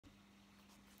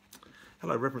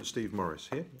Hello, Reverend Steve Morris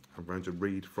here. I'm going to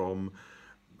read from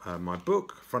my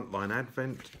book, Frontline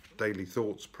Advent, Daily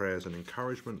Thoughts, Prayers and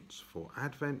Encouragements for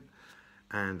Advent.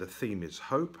 And the theme is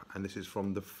hope. And this is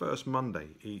from the first Monday.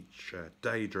 Each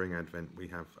day during Advent, we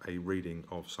have a reading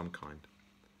of some kind.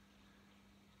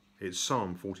 It's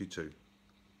Psalm 42,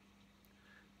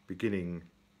 beginning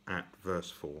at verse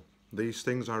 4. These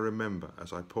things I remember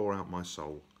as I pour out my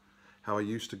soul, how I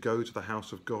used to go to the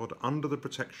house of God under the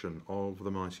protection of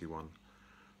the Mighty One,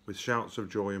 with shouts of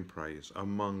joy and praise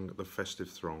among the festive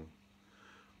throng.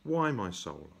 Why, my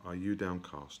soul, are you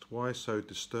downcast? Why so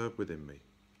disturbed within me?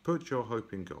 Put your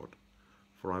hope in God,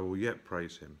 for I will yet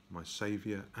praise him, my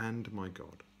Saviour and my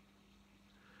God.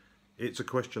 It's a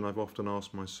question I've often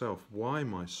asked myself. Why,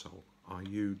 my soul, are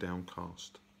you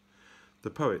downcast? The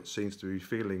poet seems to be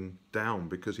feeling down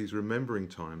because he's remembering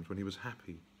times when he was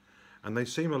happy, and they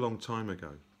seem a long time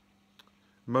ago.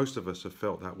 Most of us have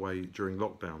felt that way during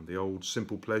lockdown. The old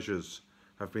simple pleasures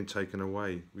have been taken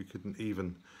away. We couldn't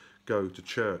even go to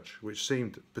church, which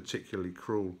seemed particularly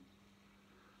cruel.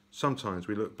 Sometimes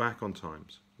we look back on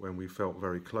times when we felt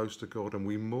very close to God and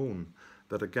we mourn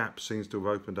that a gap seems to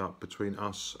have opened up between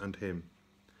us and him.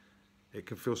 It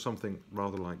can feel something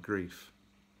rather like grief.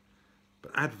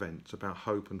 But Advent's about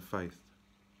hope and faith.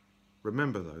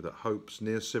 Remember though that hope's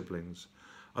near siblings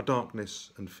are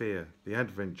darkness and fear. The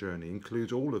Advent journey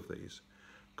includes all of these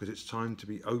because it's time to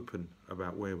be open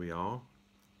about where we are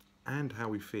and how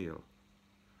we feel.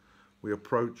 We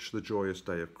approach the joyous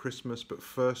day of Christmas, but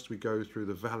first we go through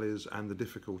the valleys and the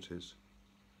difficulties.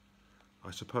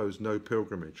 I suppose no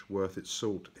pilgrimage worth its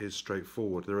salt is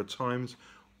straightforward. There are times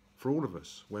for all of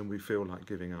us when we feel like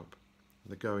giving up.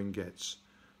 The going gets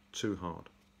too hard.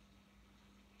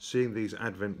 Seeing these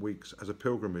Advent weeks as a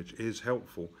pilgrimage is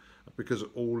helpful because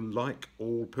like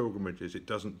all pilgrimages, it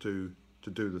doesn't do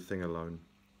to do the thing alone.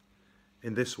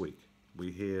 In this week,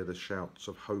 we hear the shouts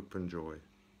of hope and joy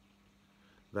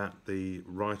that the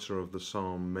writer of the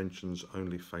psalm mentions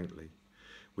only faintly.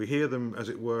 We hear them, as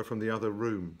it were, from the other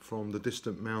room, from the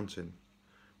distant mountain,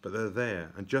 but they're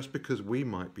there, and just because we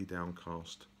might be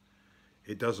downcast,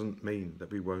 it doesn't mean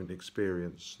that we won't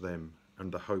experience them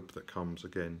and the hope that comes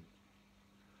again.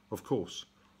 Of course,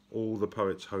 all the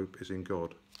poet's hope is in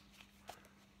God,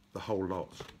 the whole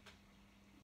lot.